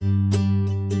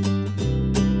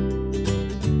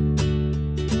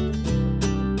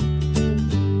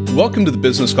Welcome to the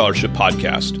Business Scholarship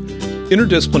Podcast,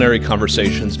 interdisciplinary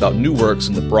conversations about new works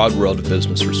in the broad world of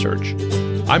business research.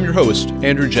 I'm your host,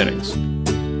 Andrew Jennings.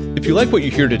 If you like what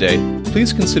you hear today,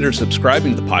 please consider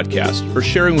subscribing to the podcast or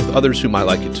sharing with others who might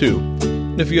like it too.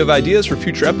 And if you have ideas for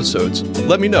future episodes,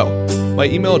 let me know. My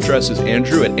email address is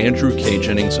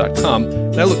andrew@andrewkjennings.com,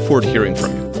 and I look forward to hearing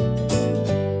from you.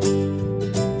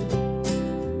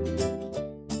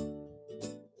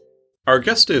 Our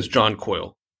guest today is John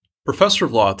Coyle, professor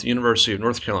of law at the University of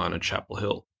North Carolina, Chapel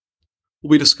Hill.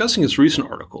 We'll be discussing his recent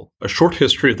article, A Short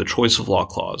History of the Choice of Law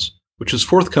Clause, which is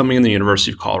forthcoming in the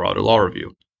University of Colorado Law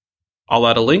Review. I'll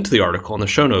add a link to the article in the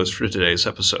show notes for today's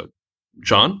episode.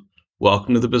 John,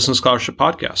 welcome to the Business Scholarship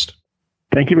Podcast.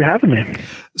 Thank you for having me.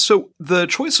 So the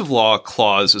choice of law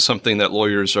clause is something that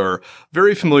lawyers are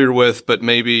very familiar with, but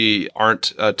maybe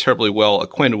aren't terribly well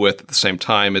acquainted with at the same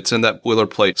time. It's in that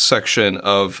boilerplate section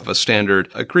of a standard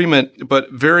agreement, but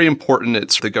very important.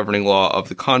 It's the governing law of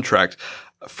the contract.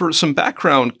 For some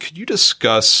background, could you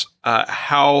discuss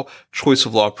how choice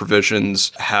of law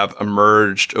provisions have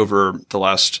emerged over the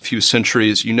last few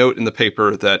centuries? You note in the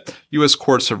paper that U.S.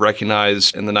 courts have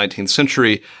recognized in the 19th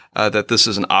century that this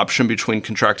is an option between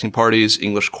contracting parties.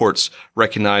 English courts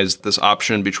recognized this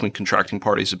option between contracting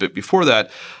parties a bit before that,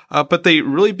 but they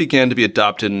really began to be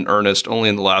adopted in earnest only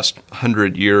in the last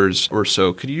 100 years or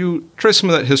so. Could you trace some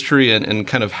of that history and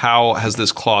kind of how has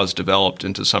this clause developed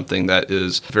into something that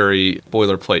is very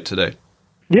boilerplate today?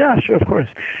 Yeah, sure, of course.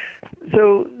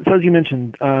 So as you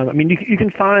mentioned, you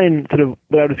can find sort of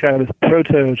what I would describe as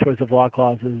proto-choice of law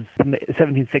clauses from the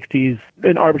 1760s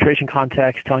in arbitration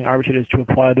context, telling arbitrators to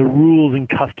apply the rules and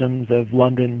customs of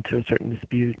London to a certain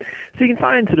dispute. So you can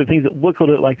find sort of things that look a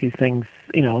little bit like these things,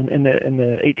 in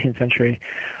the 18th century.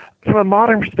 From a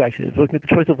modern perspective, looking at the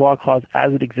choice of law clause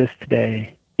as it exists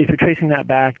today, if you're tracing that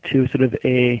back to sort of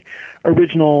a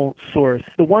original source,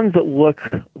 the ones that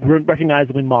look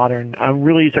recognizably modern,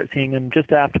 really start seeing them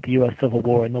just after the U.S. Civil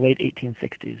War in the late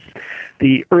 1860s.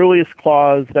 The earliest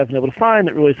clause that I've been able to find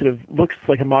that really sort of looks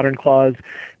like a modern clause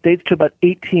dates to about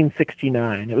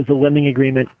 1869. It was a lending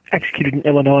agreement executed in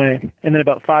Illinois. And then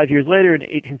about 5 years later, in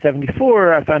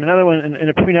 1874, I found another one in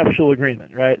a prenuptial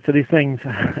agreement, right? So these things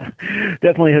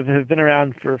definitely have been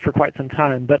around for quite some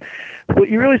time. But what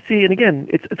you really see, and again,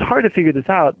 it's hard to figure this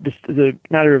out just as a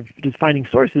matter of just finding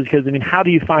sources, because, how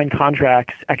do you find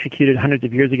contracts executed hundreds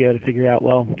of years ago to figure out,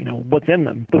 what's in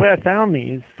them? The way I found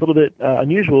these, a little bit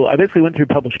unusual, I basically went through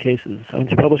published cases. I went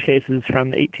through published cases from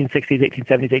the 1860s,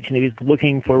 1870s, 1880s,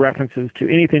 looking for references to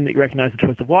anything that you recognize the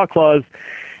choice of law clause.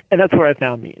 And that's where I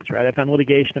found these, right? I found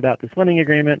litigation about this lending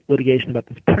agreement, litigation about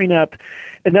this prenup,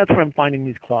 and that's where I'm finding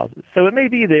these clauses. So it may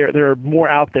be there are more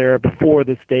out there before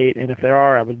this date, and if there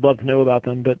are, I would love to know about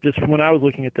them. But just from when I was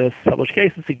looking at this, published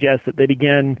cases suggest that they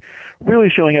began really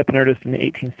showing up in earnest in the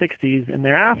 1860s, and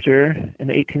thereafter, in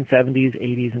the 1870s,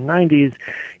 80s, and 90s,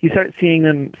 you start seeing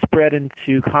them spread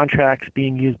into contracts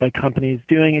being used by companies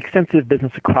doing extensive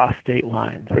business across state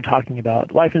lines. We're talking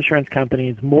about life insurance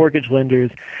companies, mortgage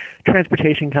lenders,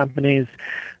 transportation companies.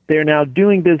 They're now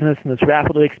doing business in this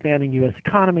rapidly expanding U.S.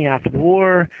 economy after the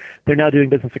war. They're now doing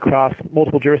business across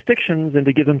multiple jurisdictions, and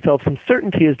to give themselves some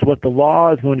certainty as to what the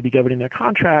law is going to be governing their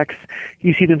contracts,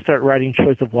 you see them start writing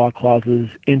choice of law clauses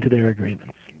into their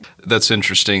agreements. That's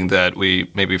interesting that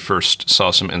we maybe first saw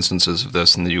some instances of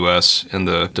this in the U.S. in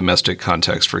the domestic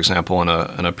context, for example, in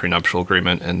a prenuptial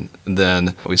agreement, and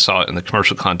then we saw it in the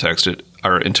commercial context.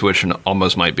 Our intuition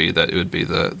almost might be that it would be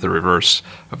the reverse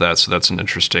of that. So that's an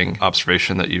interesting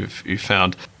observation that you've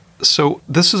found. So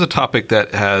this is a topic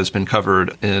that has been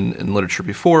covered in literature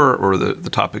before, or the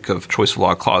topic of choice of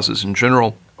law clauses in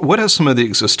general. What has some of the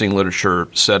existing literature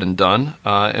said and done?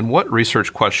 And what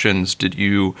research questions did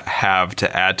you have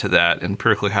to add to that?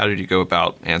 Empirically, how did you go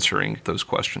about answering those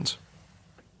questions?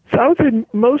 So I would say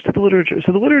most of the literature,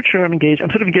 so the literature I'm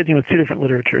sort of engaging with two different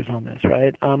literatures on this,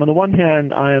 right? On the one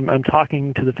hand, I'm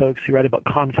talking to the folks who write about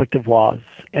conflict of laws,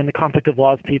 and the conflict of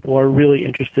laws people are really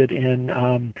interested in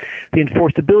the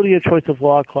enforceability of choice of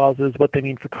law clauses, what they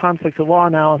mean for conflicts of law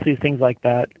analyses, things like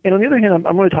that. And on the other hand,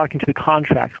 I'm really talking to the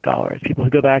contract scholars, people who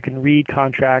go back and read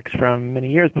contracts from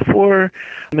many years before,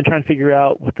 and trying to figure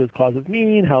out what those clauses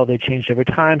mean, how they changed over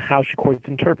time, how should courts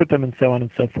interpret them, and so on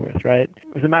and so forth, right?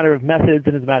 As a matter of methods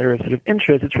and as a matter matter of sort of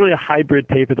interest. It's really a hybrid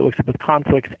paper that looks at both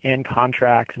conflicts and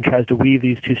contracts and tries to weave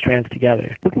these two strands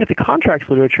together. Looking at the contracts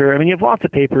literature, I mean, you have lots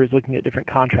of papers looking at different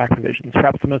contract provisions.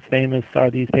 Perhaps the most famous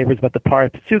are these papers about the pari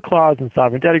passu clause and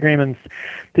sovereign debt agreements.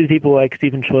 These people like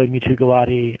Stephen Choi, Mitu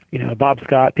Gulati, Bob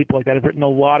Scott, people like that have written a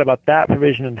lot about that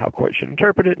provision and how courts should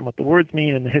interpret it and what the words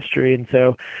mean and the history. And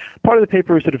so part of the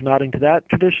paper is sort of nodding to that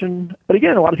tradition. But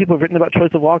again, a lot of people have written about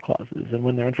choice of law clauses and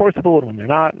when they're enforceable and when they're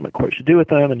not and what courts should do with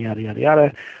them and yada, yada,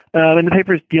 yada. And the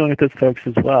paper is dealing with those folks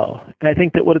as well. And I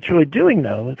think that what it's really doing,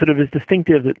 though, sort of is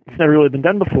distinctive that's never really been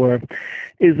done before,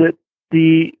 is that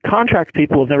the contract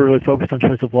people have never really focused on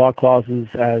choice of law clauses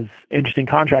as interesting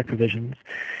contract provisions.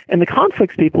 And the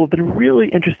conflicts people have been really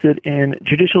interested in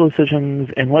judicial decisions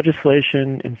and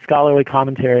legislation and scholarly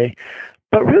commentary.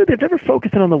 But really, they've never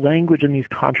focused in on the language in these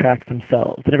contracts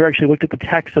themselves. They never actually looked at the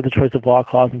text of the choice of law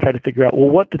clause and tried to figure out, well,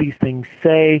 what do these things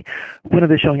say? When are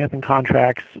they showing up in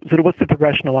contracts? Sort of what's the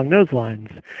progression along those lines?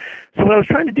 So what I was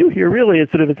trying to do here really is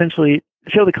sort of essentially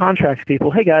show the contracts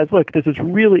people, hey guys, look, there's this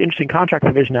really interesting contract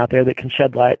provision out there that can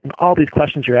shed light on all these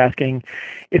questions you're asking.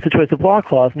 It's a choice of law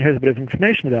clause, and here's a bit of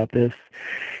information about this.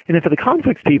 And then for the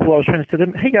conflicts people, I was trying to say to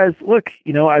them, hey guys, look,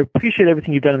 I appreciate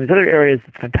everything you've done in these other areas.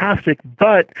 It's fantastic,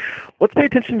 but let's pay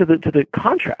attention to the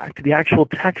contract, to the actual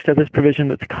text of this provision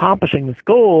that's accomplishing this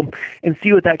goal, and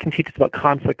see what that can teach us about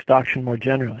conflicts doctrine more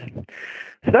generally.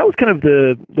 So that was kind of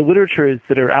the literatures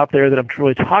that are out there that I'm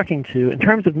really talking to. In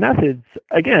terms of methods,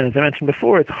 again, as I mentioned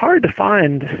before, it's hard to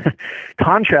find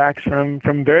contracts from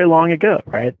very long ago,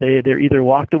 right? They're either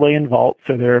locked away in vaults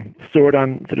or they're stored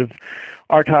on sort of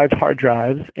archived hard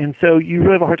drives. And so you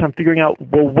really have a hard time figuring out,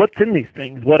 well, what's in these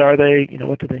things? What are they?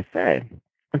 What do they say?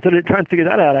 And so to try and figure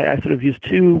that out, I sort of used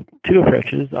two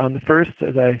approaches. The first,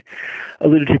 as I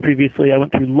alluded to previously, I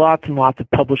went through lots and lots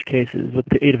of published cases with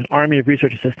the aid of an army of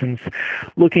research assistants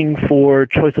looking for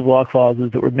choice of law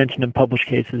clauses that were mentioned in published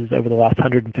cases over the last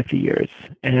 150 years.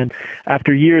 And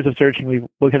after years of searching, we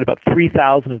looked at about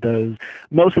 3,000 of those.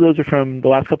 Most of those are from the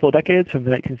last couple of decades, from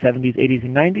the 1970s, 80s,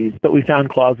 and 90s, but we found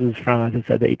clauses from, as I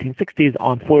said, the 1860s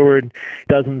on forward,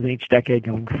 dozens in each decade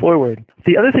going forward.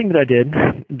 The other thing that I did,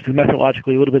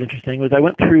 methodologically a little bit interesting, was I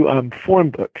went through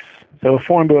form books. So a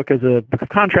form book is a book of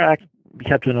contracts. We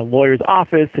kept it in a lawyer's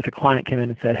office. If a client came in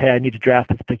and said, hey, I need to draft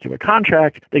this particular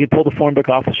contract, they could pull the form book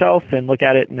off the shelf and look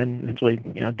at it and then eventually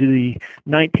do the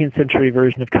 19th century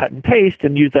version of cut and paste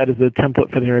and use that as a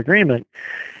template for their agreement.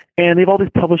 And they have all these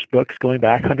published books going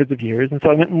back hundreds of years. And so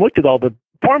I went and looked at all the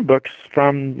form books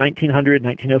from 1900,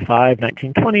 1905,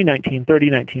 1920,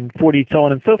 1930, 1940, so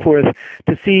on and so forth,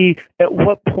 to see at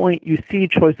what point you see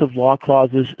choice of law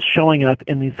clauses showing up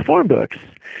in these form books.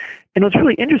 And what's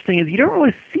really interesting is you don't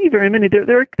really see very many.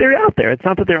 They're out there. It's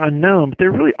not that they're unknown, but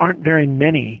there really aren't very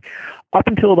many up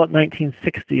until about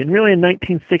 1960. And really in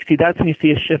 1960, that's when you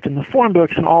see a shift in the form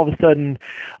books, and all of a sudden,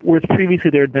 whereas previously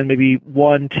there had been maybe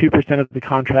 1-2% of the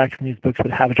contracts in these books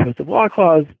would have a choice of law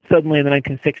clause, suddenly in the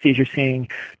 1960s you're seeing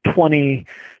 25%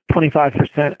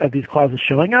 of these clauses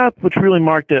showing up, which really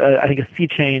marked, I think, a sea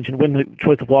change in when the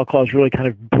choice of law clause really kind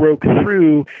of broke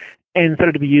through and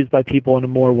started to be used by people on a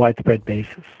more widespread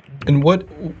basis. And what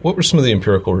were some of the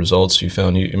empirical results you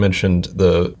found? You mentioned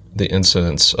the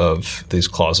incidence of these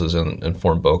clauses in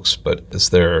form books, but is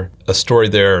there a story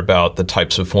there about the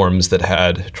types of forms that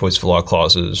had choice of law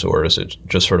clauses, or is it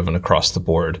just sort of an across the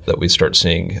board that we start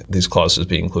seeing these clauses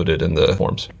be included in the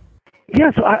forms?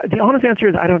 Yeah, so the honest answer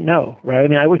is I don't know, right? I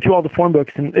mean, I went through all the form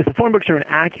books, and if the form books are an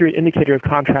accurate indicator of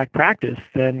contract practice,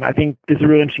 then I think there's a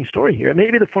really interesting story here.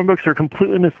 Maybe the form books are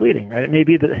completely misleading, right? It may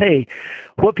be that, hey,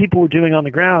 what people were doing on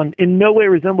the ground in no way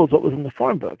resembles what was in the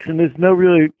form books, and there's no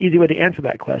really easy way to answer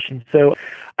that question. So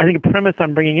I think a premise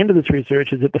I'm bringing into this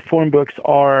research is that the form books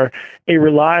are a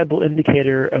reliable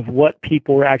indicator of what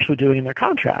people were actually doing in their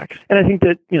contracts. And I think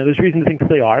that, there's reason to think that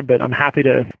they are, but I'm happy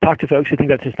to talk to folks who think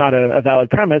that's just not a valid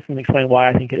premise and explain why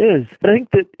I think it is. But I think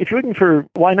that if you're looking for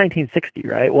why 1960,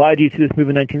 right? Why do you see this move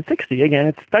in 1960? Again,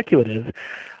 it's speculative.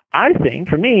 I think,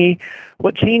 for me,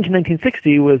 what changed in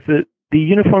 1960 was that the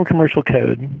Uniform Commercial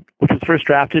Code, which was first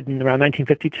drafted in around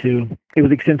 1952, it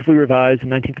was extensively revised in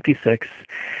 1956,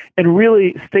 and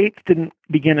really states didn't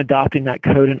begin adopting that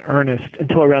code in earnest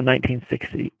until around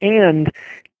 1960. And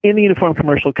in the Uniform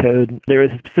Commercial Code, there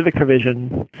is a specific provision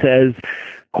that says,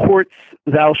 courts,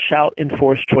 thou shalt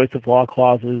enforce choice of law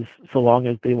clauses so long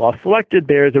as the law selected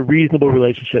bears a reasonable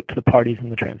relationship to the parties in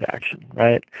the transaction,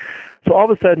 right? So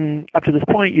all of a sudden, up to this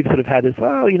point, you've sort of had this,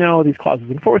 these clauses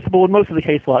are enforceable. In most of the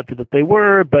case law, it said that they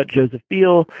were, but Joseph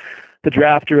Beale, the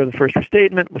drafter of the first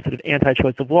restatement was sort of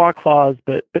anti-choice of law clause,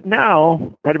 but now,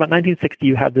 right about 1960,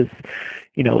 you have this,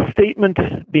 statement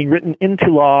being written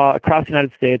into law across the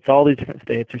United States. All these different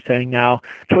states are saying now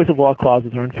choice of law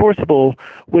clauses are enforceable,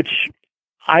 which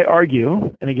I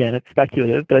argue, and again, it's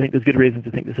speculative, but I think there's good reasons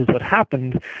to think this is what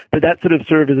happened, that sort of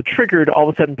served as a trigger to all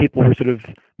of a sudden people were sort of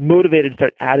motivated to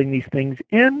start adding these things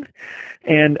in.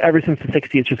 And ever since the 60s,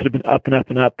 it's just sort of been up and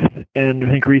up and up. And I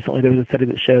think recently there was a study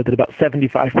that showed that about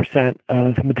 75%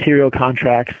 of material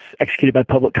contracts executed by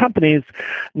public companies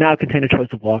now contain a choice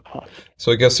of law clause.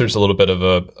 So I guess there's a little bit of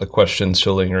a question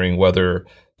still lingering whether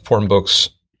form books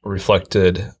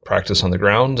reflected practice on the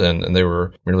ground and they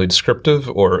were merely descriptive,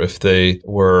 or if they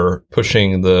were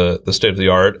pushing the state of the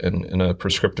art in a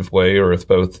prescriptive way, or if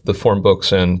both the form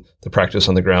books and the practice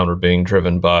on the ground were being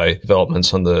driven by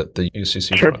developments on the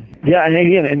UCC Sure. front. Yeah, and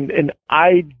again,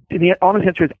 the honest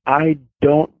answer is I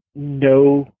don't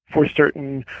know for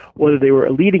certain whether they were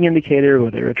a leading indicator,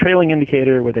 whether they were a trailing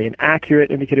indicator, whether they an accurate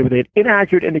indicator, whether they an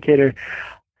inaccurate indicator.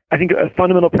 I think a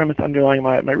fundamental premise underlying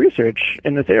my research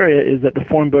in this area is that the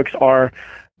form books are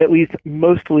at least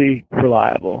mostly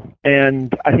reliable.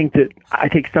 And I think that I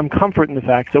take some comfort in the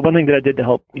fact. So one thing that I did to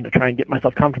help, try and get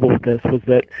myself comfortable with this was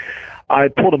that I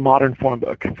pulled a modern form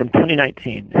book from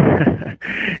 2019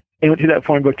 and went through that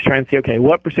form book to try and see, okay,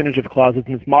 what percentage of clauses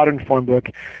in this modern form book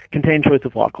contain choice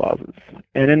of law clauses?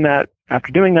 And in that,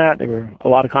 after doing that, there were a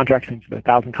lot of contracts, I think about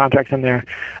 1,000 contracts in there.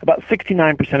 About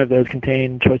 69% of those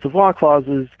contain choice of law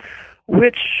clauses,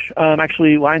 which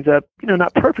actually lines up,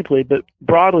 not perfectly, but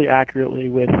broadly accurately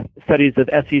with studies of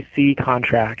SEC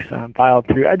contracts filed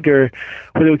through Edgar,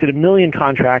 where they looked at 1 million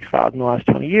contracts filed in the last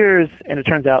 20 years, and it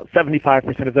turns out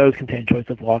 75% of those contain choice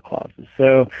of law clauses.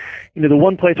 So, the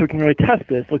one place where we can really test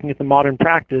this, looking at the modern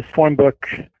practice, form book,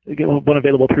 one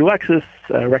available through Lexis,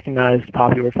 recognized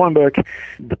popular form book,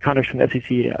 the contracts from the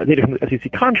SEC, data from the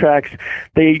SEC contracts,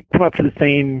 they come up to the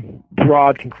same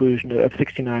broad conclusion of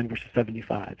 69 versus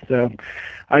 75. So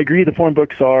I agree the form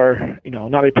books are,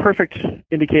 not a perfect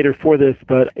indicator for this,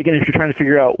 but again, if you're trying to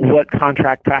figure out what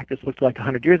contract practice looked like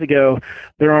 100 years ago,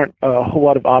 there aren't a whole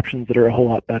lot of options that are a whole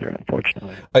lot better,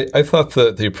 unfortunately. I thought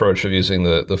that the approach of using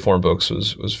the form books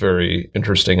was very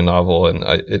interesting and novel, and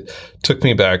it took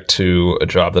me back to a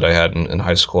job that I had in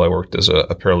high school. I worked as a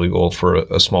paralegal for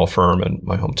a small firm in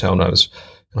my hometown when I was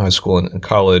in high school and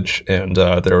college, and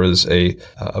there was a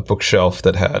bookshelf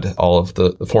that had all of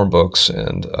the form books,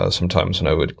 and sometimes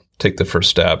when I would take the first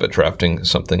stab at drafting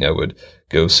something, I would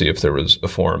go see if there was a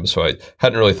form. So I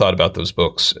hadn't really thought about those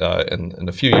books in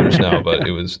a few years now, but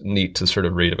it was neat to sort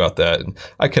of read about that. And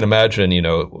I can imagine,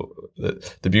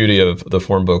 the beauty of the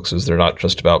form books is they're not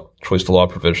just about choice of law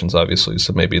provisions, obviously.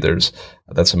 So maybe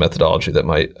that's a methodology that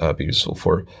might be useful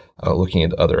for looking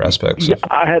at other aspects. Yeah,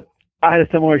 I had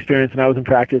a similar experience when I was in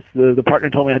practice. The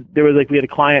partner told me we had a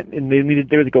client and there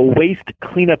was like a waste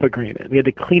cleanup agreement. We had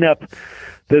to clean up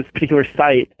this particular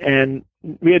site, and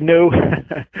we had no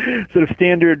sort of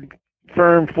standard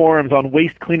firm forms on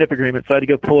waste cleanup agreements. So I had to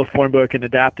go pull a form book and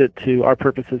adapt it to our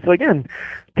purposes. So again,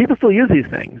 people still use these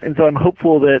things. And so I'm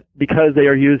hopeful that because they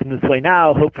are used in this way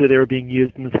now, hopefully they were being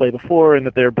used in this way before, and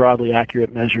that they're a broadly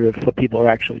accurate measure of what people are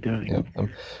actually doing. Yeah,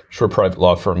 I'm sure private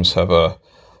law firms have a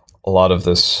lot of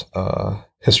this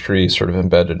history sort of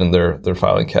embedded in their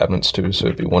filing cabinets too. So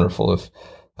it'd be wonderful if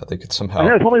they could somehow. I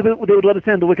know, if only they would let us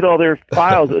in to look at all their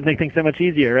files. It would make things so much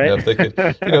easier, right? Yeah, if they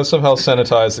could, somehow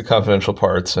sanitize the confidential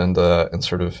parts and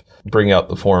sort of bring out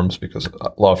the forms, because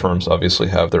law firms obviously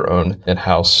have their own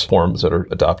in-house forms that are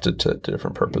adopted to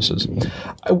different purposes.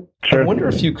 I wonder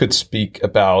if you could speak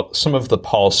about some of the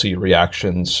policy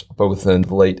reactions, both in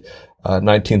the late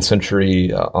 19th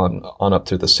century on up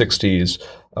through the 60s.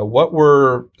 What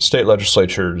were state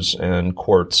legislatures and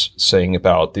courts saying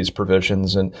about these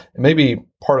provisions? And maybe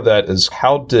part of that is,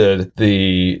 how did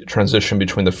the transition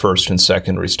between the first and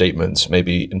second restatements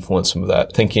maybe influence some of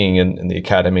that thinking in the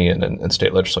academy and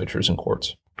state legislatures and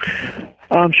courts?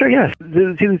 Sure, yes.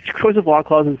 The choice of law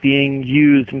clauses being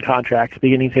used in contracts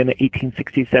beginning, say, in the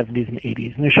 1860s, 70s, and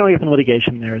 80s. And they're showing up in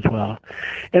litigation there as well.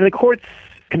 And the courts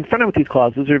confronted with these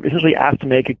clauses are essentially asked to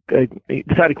make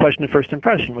decide a question of first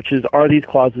impression, which is, are these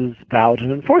clauses valid and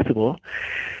enforceable?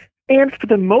 And for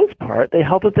the most part, they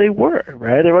held that they were,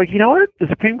 right? They were like, you know what? The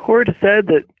Supreme Court has said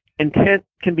that intent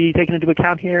can be taken into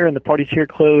account here, and the parties here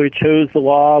clearly chose the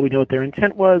law. We know what their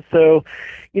intent was. So,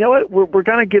 you know what? We're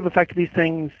going to give effect to these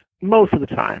things most of the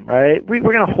time, right? We're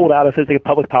going to hold out if there's like a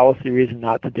public policy reason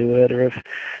not to do it, or if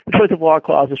the choice of law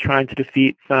clause is trying to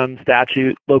defeat some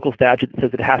local statute that says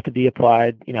it has to be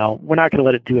applied. We're not going to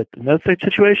let it do it in those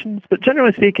situations. But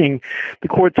generally speaking, the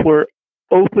courts were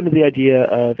open to the idea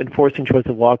of enforcing choice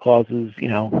of law clauses,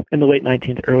 in the late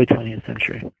 19th, early 20th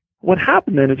century. What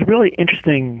happened then is a really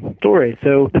interesting story.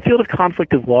 So the field of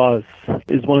conflict of laws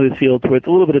is one of those fields where it's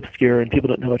a little bit obscure and people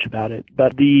don't know much about it.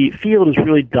 But the field is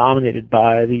really dominated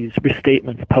by these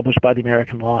restatements published by the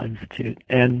American Law Institute.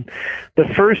 And the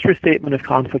first restatement of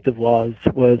conflict of laws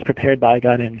was prepared by a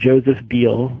guy named Joseph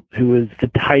Beall, who was the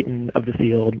titan of the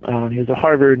field. He was at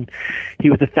Harvard.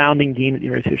 He was the founding dean at the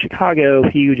University of Chicago.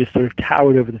 He just sort of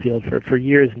towered over the field for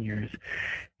years and years.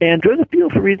 And Joseph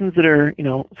Beall, for reasons that are,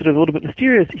 sort of a little bit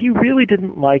mysterious, he really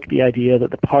didn't like the idea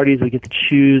that the parties would get to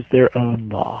choose their own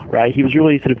law, right? He was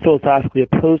really sort of philosophically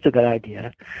opposed to that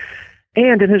idea.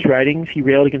 And in his writings, he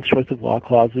railed against choice of law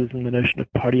clauses and the notion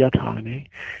of party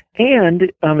autonomy.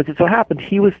 And as it so happened,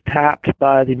 he was tapped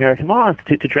by the American Law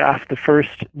Institute to draft the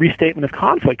first restatement of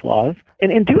conflict laws.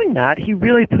 And in doing that, he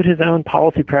really put his own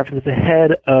policy preferences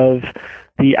ahead of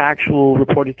the actual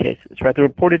reported cases, right? The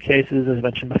reported cases, as I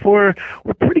mentioned before,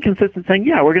 were pretty consistent, saying,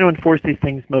 yeah, we're going to enforce these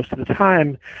things most of the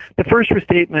time. The first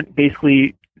restatement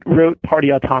basically wrote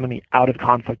party autonomy out of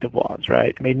conflict of laws, right?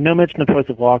 It made no mention of choice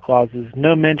of law clauses,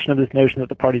 no mention of this notion that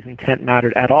the party's intent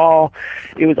mattered at all.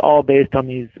 It was all based on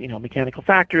these, mechanical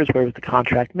factors. Where was the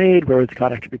contract made? Where was the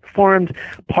contract to be performed?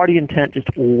 Party intent just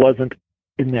wasn't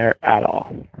in there at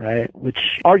all, right?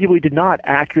 Which arguably did not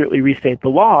accurately restate the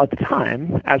law at the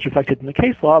time, as reflected in the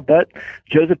case law, but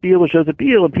Joseph Beall was Joseph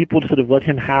Beall, and people just sort of let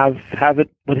him have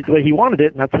it the way he wanted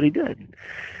it, and that's what he did.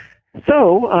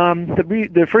 So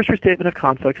the first restatement of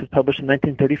conflicts was published in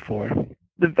 1934.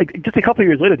 Just a couple of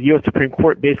years later, the U.S. Supreme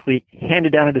Court basically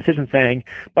handed down a decision saying,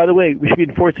 by the way, we should be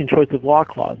enforcing choice of law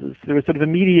clauses. There was sort of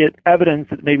immediate evidence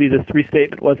that maybe this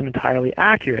restatement wasn't entirely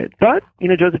accurate. But,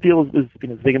 Joseph Beall was a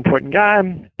big, important guy,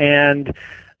 and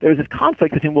there was this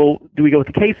conflict between, well, do we go with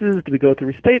the cases? Do we go with the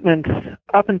restatements?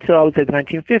 Up until, I would say, the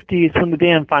 1950s, when the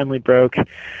dam finally broke.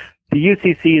 The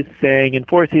UCC is saying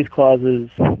enforce these clauses.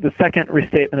 The second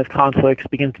restatement of conflicts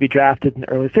begins to be drafted in the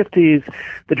early 50s.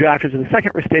 The drafters of the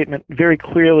second restatement very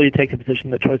clearly take the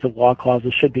position that choice of law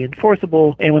clauses should be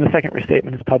enforceable. And when the second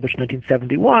restatement is published in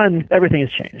 1971, everything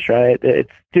has changed, right?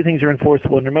 Two things are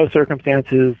enforceable under most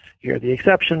circumstances. Here are the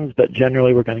exceptions, but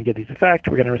generally we're going to give these effect.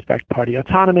 We're going to respect party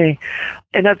autonomy.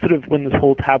 And that's sort of when this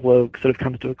whole tableau sort of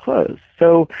comes to a close.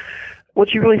 So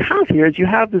what you really have here is you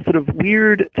have this sort of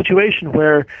weird situation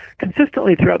where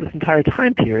consistently throughout this entire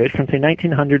time period, from say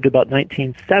 1900 to about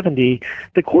 1970,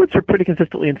 the courts were pretty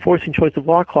consistently enforcing choice of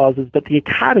law clauses, but the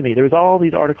Academy, there was all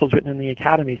these articles written in the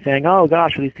Academy saying, oh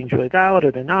gosh, are these things really valid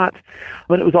or they're not?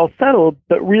 When it was all settled,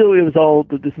 but really it was all,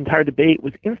 this entire debate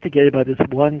was instigated by this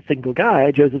one single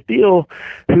guy, Joseph Beall,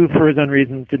 who for his own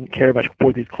reasons didn't care much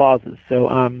for these clauses. So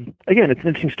again, it's an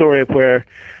interesting story of where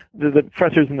the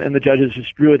professors and the judges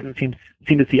just really didn't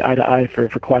seem to see eye to eye for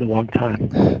quite a long time.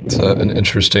 It's an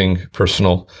interesting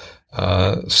personal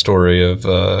story of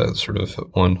sort of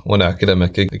one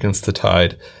academic against the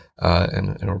tide,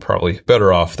 and we're probably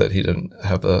better off that he didn't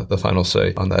have the final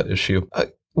say on that issue.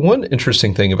 One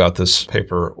interesting thing about this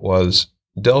paper was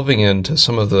delving into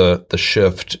some of the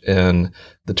shift in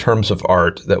the terms of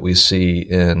art that we see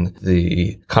in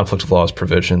the conflict of laws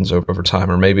provisions over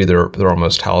time, or maybe they're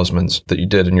almost talismans that you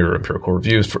did in your empirical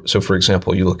reviews. So, for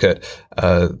example, you look at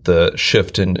the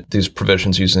shift in these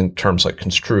provisions using terms like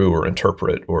construe or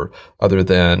interpret or other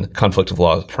than conflict of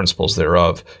law principles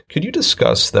thereof. Could you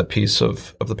discuss that piece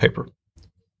of the paper?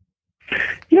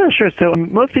 Yeah, sure. So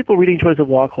most people reading choice of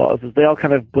law clauses, they all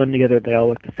kind of blend together. They all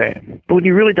look the same. But when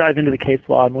you really dive into the case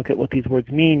law and look at what these words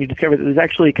mean, you discover that there's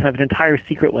actually kind of an entire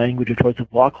secret language of choice of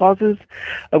law clauses,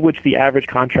 of which the average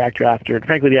contract drafter, and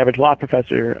frankly the average law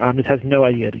professor, just has no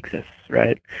idea it exists,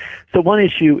 right? So one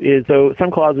issue is, so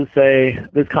some clauses say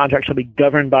this contract shall be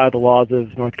governed by the laws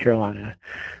of North Carolina.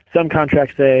 Some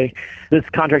contracts say this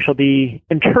contract shall be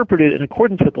interpreted in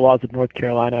accordance with the laws of North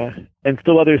Carolina, and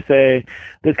still others say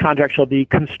this contract shall be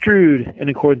construed in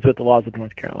accordance with the laws of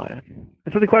North Carolina.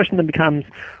 And so the question then becomes,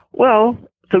 well,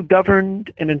 so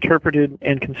governed and interpreted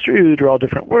and construed are all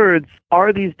different words.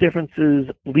 Are these differences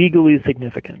legally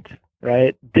significant?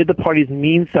 Right? Did the parties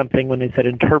mean something when they said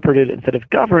interpreted instead of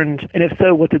governed? And if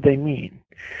so, what did they mean?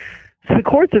 So the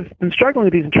courts have been struggling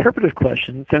with these interpretive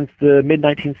questions since the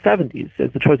mid-1970s,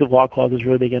 as the choice of law clauses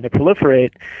really began to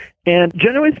proliferate. And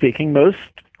generally speaking, most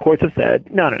courts have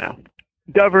said, no.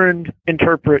 Governed,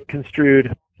 interpret,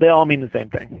 construed, they all mean the same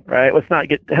thing, right? Let's not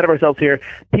get ahead of ourselves here.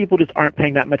 People just aren't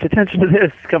paying that much attention to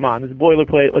this. Come on, this is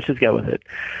boilerplate. Let's just go with it.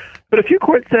 But a few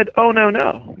courts said, oh,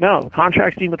 no,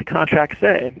 contracts mean what the contracts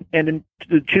say. And in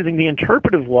choosing the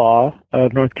interpretive law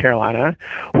of North Carolina,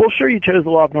 well, sure, you chose the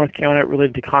law of North Carolina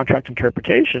related to contract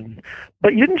interpretation,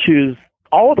 but you didn't choose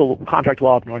all the contract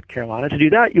law of North Carolina. To do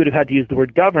that, you would have had to use the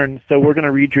word govern, so we're going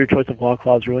to read your choice of law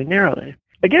clause really narrowly.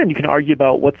 Again, you can argue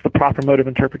about what's the proper mode of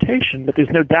interpretation, but there's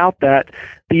no doubt that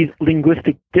these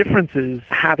linguistic differences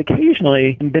have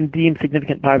occasionally been deemed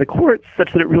significant by the courts,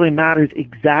 such that it really matters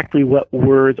exactly what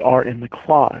words are in the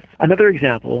clause. Another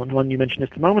example, and one you mentioned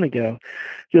just a moment ago,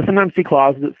 you'll sometimes see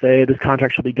clauses that say this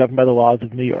contract shall be governed by the laws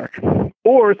of New York.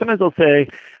 Or sometimes they'll say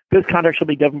this contract shall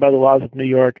be governed by the laws of New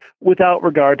York without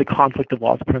regard to conflict of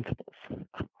laws principles.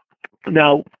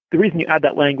 Now, the reason you add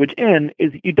that language in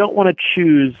is you don't want to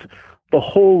choose the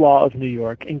whole law of New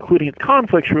York, including its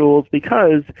conflicts rules,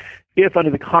 because if under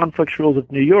the conflicts rules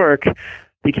of New York,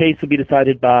 the case would be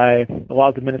decided by the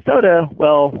laws of Minnesota,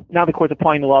 well, now the court's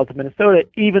applying the laws of Minnesota,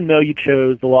 even though you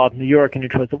chose the law of New York in your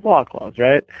choice of law clause,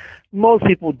 right? Most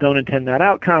people don't intend that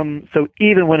outcome, so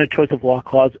even when a choice of law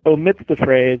clause omits the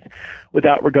phrase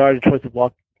without regard to choice of law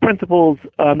principles,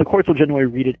 the courts will generally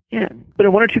read it in. But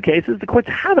in one or two cases, the courts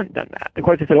haven't done that. The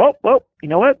courts have said, oh, well, you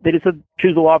know what? They just said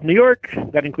choose the law of New York.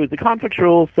 That includes the conflicts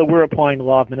rules, so we're applying the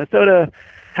law of Minnesota.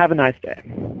 Have a nice day.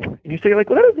 And you say, like,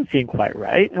 well, that doesn't seem quite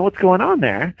right. And what's going on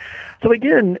there? So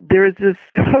again, there is this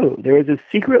code. There is this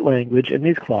secret language in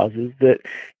these clauses that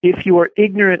if you are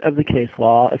ignorant of the case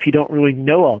law, if you don't really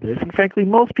know all this, and frankly,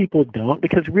 most people don't,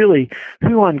 because really,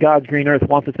 who on God's green earth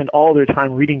wants to spend all their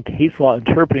time reading case law,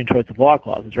 interpreting choice of law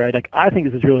clauses, right? Like, I think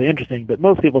this is really interesting, but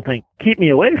most people think, keep me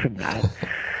away from that.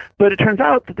 But it turns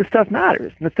out that this stuff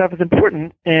matters, and this stuff is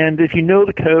important. And if you know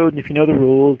the code and if you know the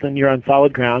rules, then you're on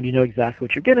solid ground. You know exactly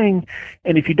what you're getting.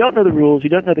 And if you don't know the rules, you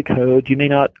don't know the code, you may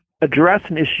not address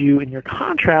an issue in your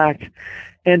contract,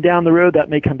 and down the road that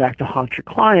may come back to haunt your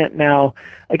client. Now,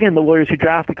 again, the lawyers who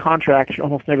draft the contracts are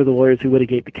almost never the lawyers who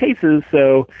litigate the cases,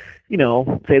 so, you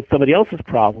know, say it's somebody else's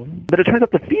problem. But it turns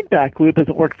out the feedback loop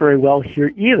doesn't work very well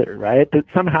here either, right? That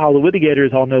somehow the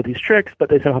litigators all know these tricks, but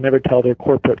they somehow never tell their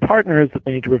corporate partners that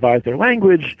they need to revise their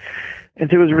language. And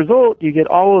so as a result, you get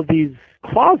all of these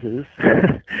clauses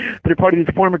that are part of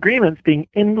these form agreements being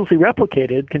endlessly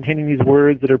replicated, containing these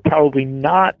words that are probably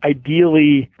not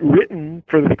ideally written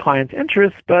for the client's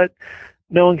interests, but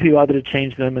no one can be bothered to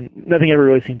change them, and nothing ever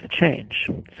really seems to change.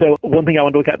 So one thing I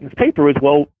wanted to look at in this paper was,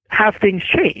 well, have things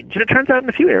changed? And it turns out in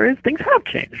a few areas, things have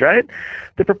changed, right?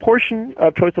 The proportion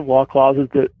of choice of law clauses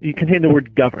that you contain the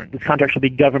word govern, this contract shall be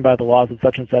governed by the laws of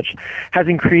such and such, has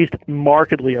increased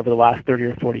markedly over the last 30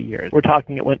 or 40 years. We're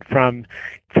talking it went from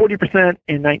 40%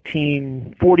 in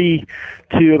 1940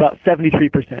 to about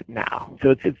 73% now.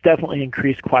 So it's definitely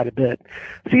increased quite a bit.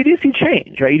 So you do see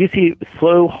change, right? You do see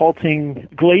slow, halting,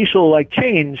 glacial-like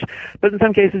change, but in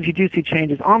some cases you do see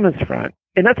changes on this front.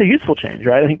 And that's a useful change,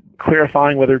 right? I think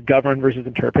clarifying whether govern versus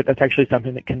interpret, that's actually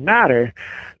something that can matter.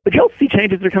 But you'll see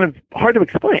changes that are kind of hard to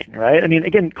explain, right? I mean,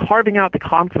 again, carving out the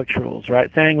conflicts rules,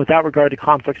 right? Saying without regard to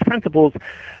conflicts principles,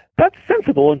 that's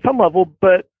sensible in some level,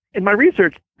 but in my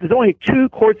research, there's only 2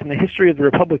 courts in the history of the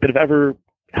Republic that have ever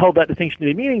held that distinction to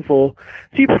be meaningful.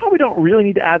 So you probably don't really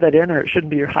need to add that in, or it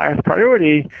shouldn't be your highest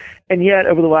priority. And yet,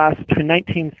 over the last, between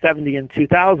 1970 and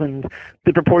 2000,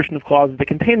 the proportion of clauses that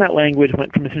contain that language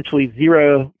went from essentially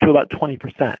 0 to about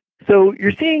 20%. So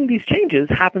you're seeing these changes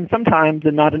happen sometimes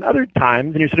and not in other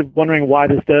times, and you're sort of wondering why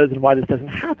this does and why this doesn't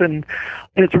happen.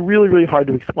 And it's really, really hard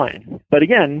to explain. But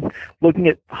again, looking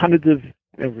at hundreds of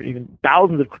or even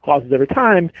thousands of clauses over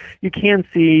time, you can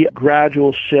see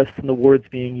gradual shifts in the words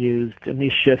being used, and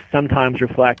these shifts sometimes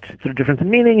reflect sort of difference in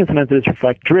meaning, and sometimes they just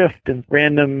reflect drift and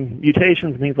random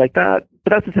mutations and things like that.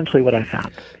 But that's essentially what I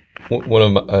found.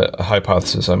 One of a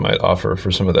hypothesis I might offer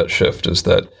for some of that shift is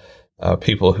that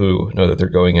people who know that they're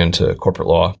going into corporate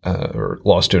law, or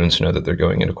law students who know that they're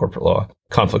going into corporate law,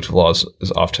 conflict of laws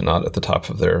is often not at the top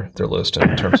of their list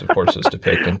in terms of courses to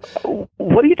pick. And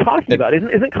what are you talking about?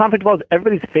 Isn't conflict of laws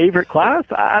everybody's favorite class?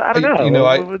 I don't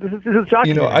know. This is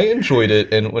shocking. I enjoyed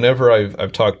it, and whenever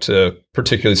I've talked to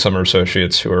particularly summer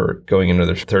associates who are going into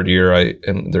their third year,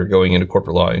 and they're going into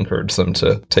corporate law, I encourage them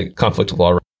to take conflict of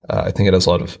law. I think it has a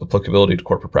lot of applicability to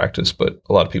corporate practice, but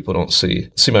a lot of people don't see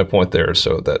my point there,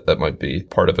 so that might be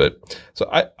part of it. So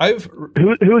I've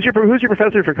who's your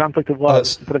professor for conflict of law?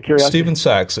 Out of curiosity. Stephen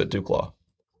Sachs at Duke Law,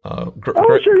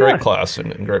 great class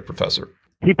and great professor.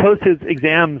 He posts his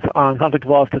exams on conflict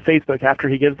of laws to Facebook after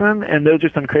he gives them, and those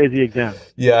are some crazy exams.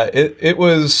 Yeah, it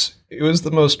was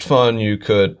the most fun you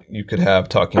could have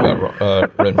talking about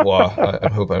Renvoi.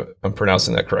 I hope I'm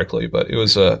pronouncing that correctly, but it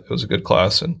was a good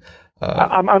class, and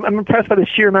I'm impressed by the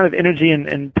sheer amount of energy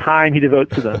and time he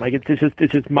devotes to them. Like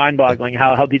it's just mind-boggling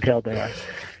how detailed they are.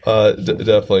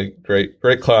 Definitely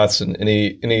great class, and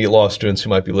any law students who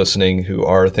might be listening who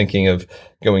are thinking of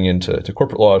going into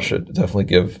corporate law should definitely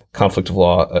give conflict of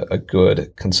law a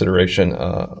good consideration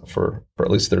for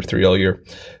at least their 3L year.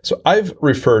 So I've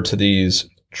referred to these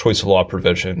choice of law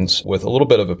provisions with a little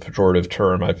bit of a pejorative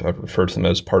term. I've referred to them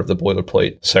as part of the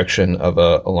boilerplate section of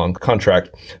a long contract.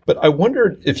 But I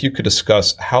wondered if you could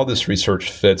discuss how this research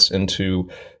fits into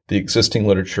the existing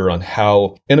literature on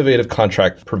how innovative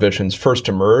contract provisions first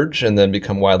emerge and then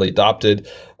become widely adopted.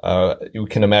 You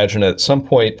can imagine at some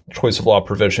point, choice of law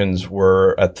provisions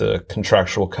were at the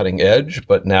contractual cutting edge,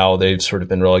 but now they've sort of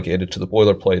been relegated to the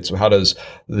boilerplate. So how does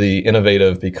the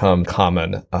innovative become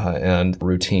common and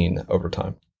routine over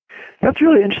time? That's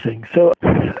really interesting. So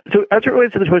as it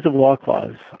relates to the choice of law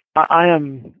clause,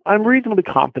 I'm reasonably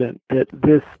confident that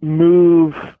this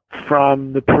move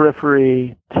from the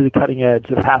periphery to the cutting edge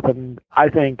that happened, I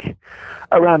think,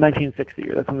 around 1960.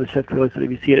 That's when the shift really sort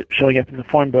of, you see it showing up in the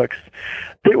form books.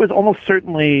 There was almost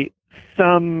certainly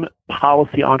some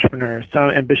policy entrepreneur,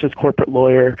 some ambitious corporate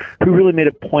lawyer who really made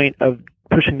a point of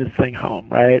pushing this thing home,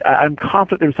 right? I'm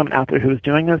confident there was someone out there who was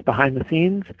doing this behind the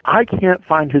scenes. I can't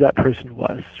find who that person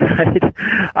was, right?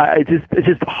 It's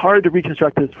just hard to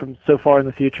reconstruct this from so far in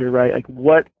the future, right? Like,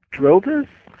 what drove this?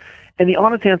 And the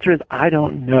honest answer is, I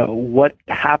don't know what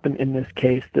happened in this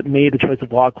case that made the choice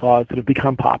of law clause sort of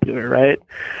become popular, right?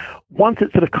 Once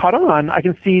it sort of caught on, I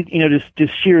can see,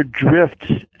 just sheer drift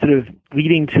sort of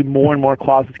leading to more and more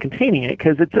clauses containing it,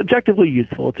 because it's objectively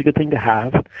useful. It's a good thing to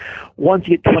have. Once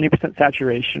you get 20%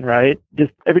 saturation, right,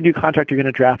 just every new contract you're going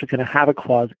to draft is going to have a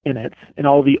clause in it, and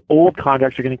all the old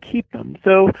contracts are going to keep them.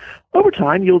 So over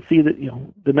time, you'll see that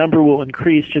the number will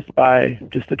increase just by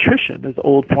attrition as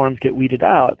old forms get weeded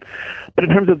out. But in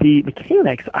terms of the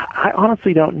mechanics, I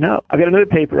honestly don't know. I've got another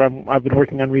paper I've been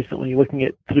working on recently, looking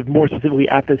at sort of more specifically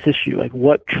at this issue, like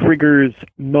what triggers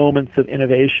moments of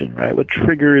innovation, right? What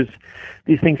triggers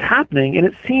these things happening? And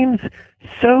it seems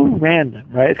so random,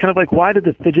 right? It's kind of like, why did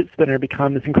the fidget spinner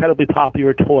become this incredibly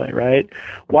popular toy, right?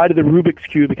 Why did the Rubik's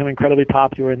Cube become incredibly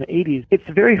popular in the 80s? It's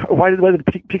why did a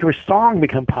particular song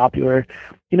become popular?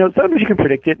 Sometimes you can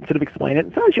predict it and sort of explain it,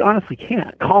 and sometimes you honestly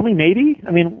can't. Call Me Maybe?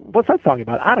 I mean, what's that song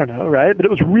about? I don't know, right? But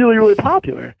it was really, really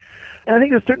popular. And I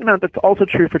think there's a certain amount that's also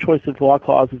true for choice of law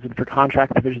clauses and for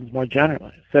contract provisions more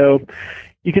generally. So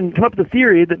you can come up with a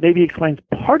theory that maybe explains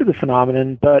part of the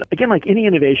phenomenon, but again, like any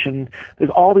innovation, there's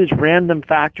all these random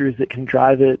factors that can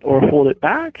drive it or hold it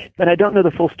back, and I don't know the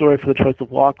full story for the choice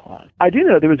of law clause. I do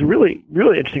know there was a really,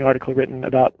 really interesting article written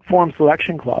about forum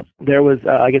selection clause. There was,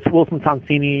 Wilson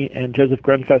Sonsini and Joseph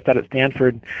Grunfest out at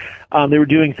Stanford. They were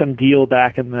doing some deal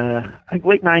back in the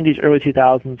late 90s, early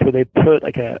 2000s, where they put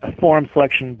like a forum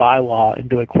selection bylaw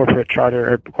into a corporate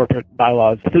charter or corporate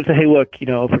bylaws. So say, hey, look, if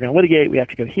we're going to litigate, we have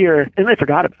to go here. And they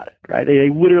forgot about it, right? They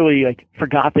literally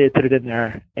forgot they had put it in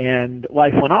there, and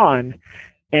life went on.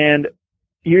 And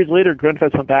years later,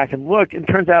 Grunfest went back and looked, and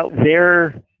it turns out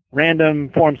their random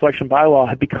forum selection bylaw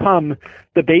had become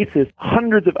the basis.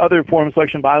 Hundreds of other forum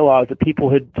selection bylaws that people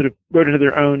had sort of wrote into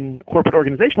their own corporate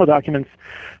organizational documents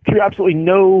through absolutely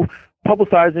no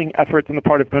publicizing efforts on the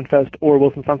part of Grunfest or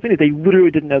Wilson Sonsini. They literally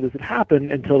didn't know this had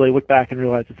happened until they looked back and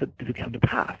realized this had come to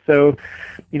pass. So,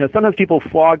 sometimes people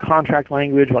flog contract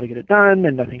language while to get it done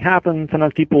and nothing happens.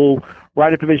 Sometimes people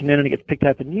write a provision in and it gets picked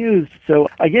up and used. So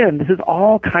again, this is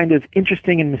all kind of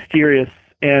interesting and mysterious,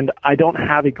 and I don't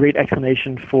have a great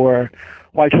explanation for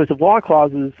why choice of law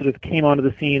clauses sort of came onto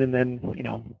the scene and then,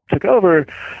 took over.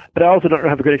 But I also don't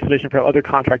have a great explanation for how other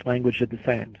contract language did the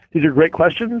same. These are great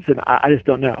questions, and I just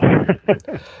don't know.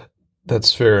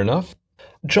 That's fair enough.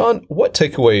 John, what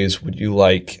takeaways would you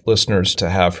like listeners to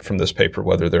have from this paper,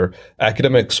 whether they're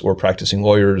academics or practicing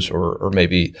lawyers or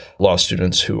maybe law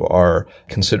students who are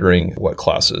considering what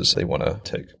classes they want to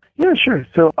take? Yeah, sure.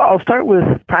 So I'll start with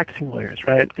practicing lawyers,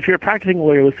 right? If you're a practicing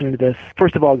lawyer listening to this,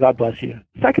 first of all, God bless you.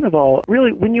 Second of all,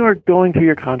 really, when you are going through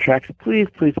your contracts, please,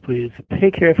 please, please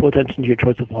pay careful attention to your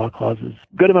choice of law clauses.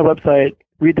 Go to my website,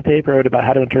 read the paper about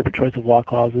how to interpret choice of law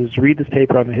clauses, read this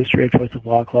paper on the history of choice of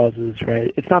law clauses,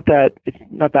 right? It's not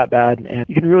that bad, and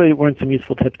you can really learn some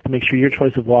useful tips to make sure your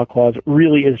choice of law clause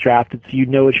really is drafted so you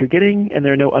know what you're getting and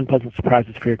there are no unpleasant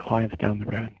surprises for your clients down the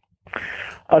road.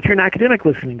 If you're an academic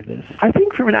listening to this, I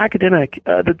think from an academic,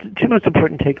 the two most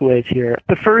important takeaways here.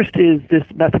 The first is this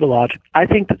methodology. I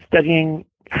think that studying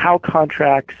how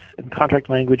contracts and contract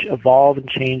language evolve and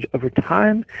change over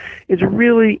time is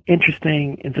really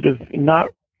interesting and sort of not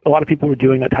a lot of people were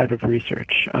doing that type of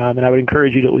research. And I would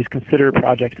encourage you to at least consider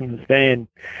projects in this vein.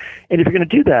 And if you're going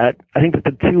to do that, I think that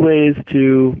the two ways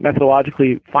to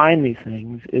methodologically find these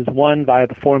things is one, via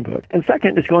the form book. And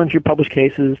second, just going through published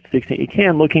cases to the extent you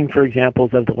can, looking for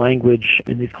examples of the language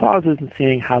in these clauses and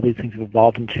seeing how these things have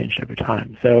evolved and changed over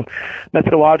time. So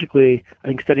methodologically, I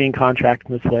think studying contracts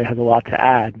in this way has a lot to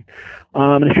add.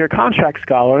 And if you're a contract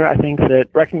scholar, I think that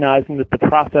recognizing that the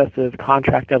process of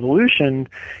contract evolution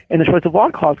in the choice of law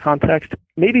clause context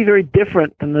may be very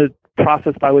different than the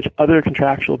process by which other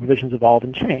contractual provisions evolve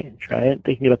and change, right?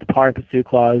 Thinking about the par and pursue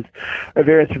clause or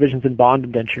various provisions in bond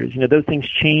indentures. Those things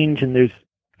change, and there's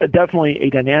definitely a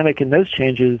dynamic in those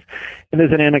changes, and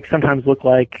those dynamics sometimes look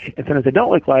like, and sometimes they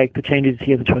don't look like, the changes you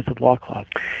see in the choice of law clause.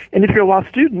 And if you're a law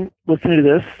student listening to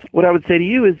this, what I would say to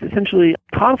you is essentially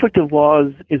conflict of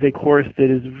laws is a course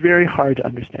that is very hard to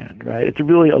understand, right? It's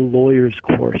really a lawyer's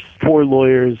course for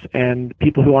lawyers, and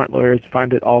people who aren't lawyers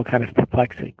find it all kind of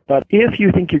perplexing. But if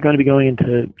you think you're going to be going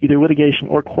into either litigation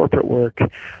or corporate work,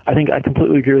 I think I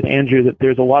completely agree with Andrew that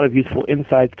there's a lot of useful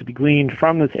insights to be gleaned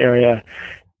from this area.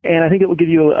 And I think it will give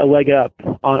you a leg up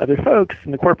on other folks.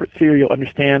 In the corporate sphere, you'll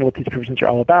understand what these provisions are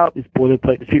all about, these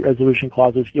boilerplate dispute resolution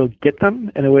clauses. You'll get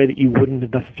them in a way that you wouldn't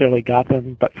have necessarily got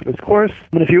them but for this course.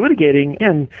 And if you're litigating,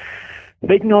 again,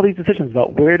 making all these decisions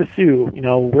about where to sue,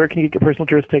 where can you get personal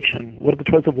jurisdiction? What are the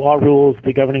choice of law rules,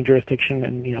 the governing jurisdiction,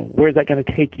 and, where is that going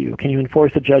to take you? Can you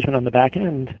enforce a judgment on the back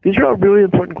end? These are all really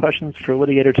important questions for a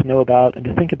litigator to know about and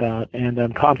to think about.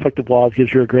 And conflict of laws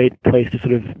gives you a great place to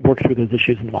sort of work through those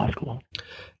issues in law school.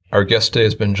 Our guest today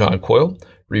has been John Coyle,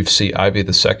 Reeve C. Ivey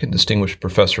II Distinguished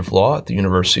Professor of Law at the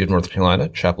University of North Carolina,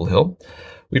 Chapel Hill.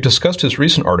 We've discussed his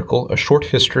recent article, A Short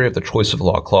History of the Choice of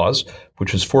Law Clause,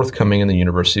 which is forthcoming in the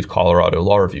University of Colorado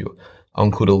Law Review. I'll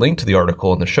include a link to the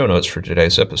article in the show notes for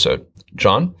today's episode.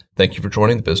 John, thank you for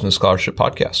joining the Business Scholarship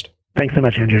Podcast. Thanks so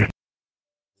much, Andrew.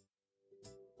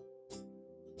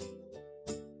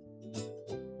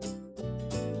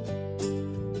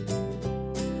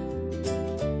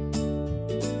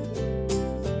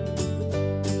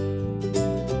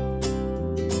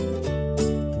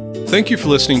 Thank you for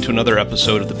listening to another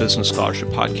episode of the Business Scholarship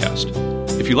Podcast.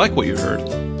 If you like what you heard,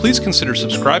 please consider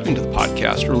subscribing to the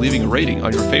podcast or leaving a rating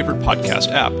on your favorite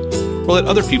podcast app, or let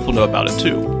other people know about it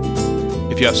too.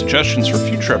 If you have suggestions for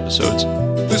future episodes,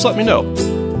 please let me know.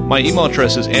 My email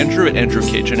address is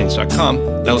andrew@andrewkjennings.com,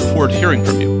 and I look forward to hearing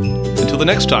from you. Until the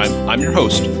next time, I'm your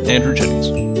host, Andrew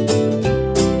Jennings.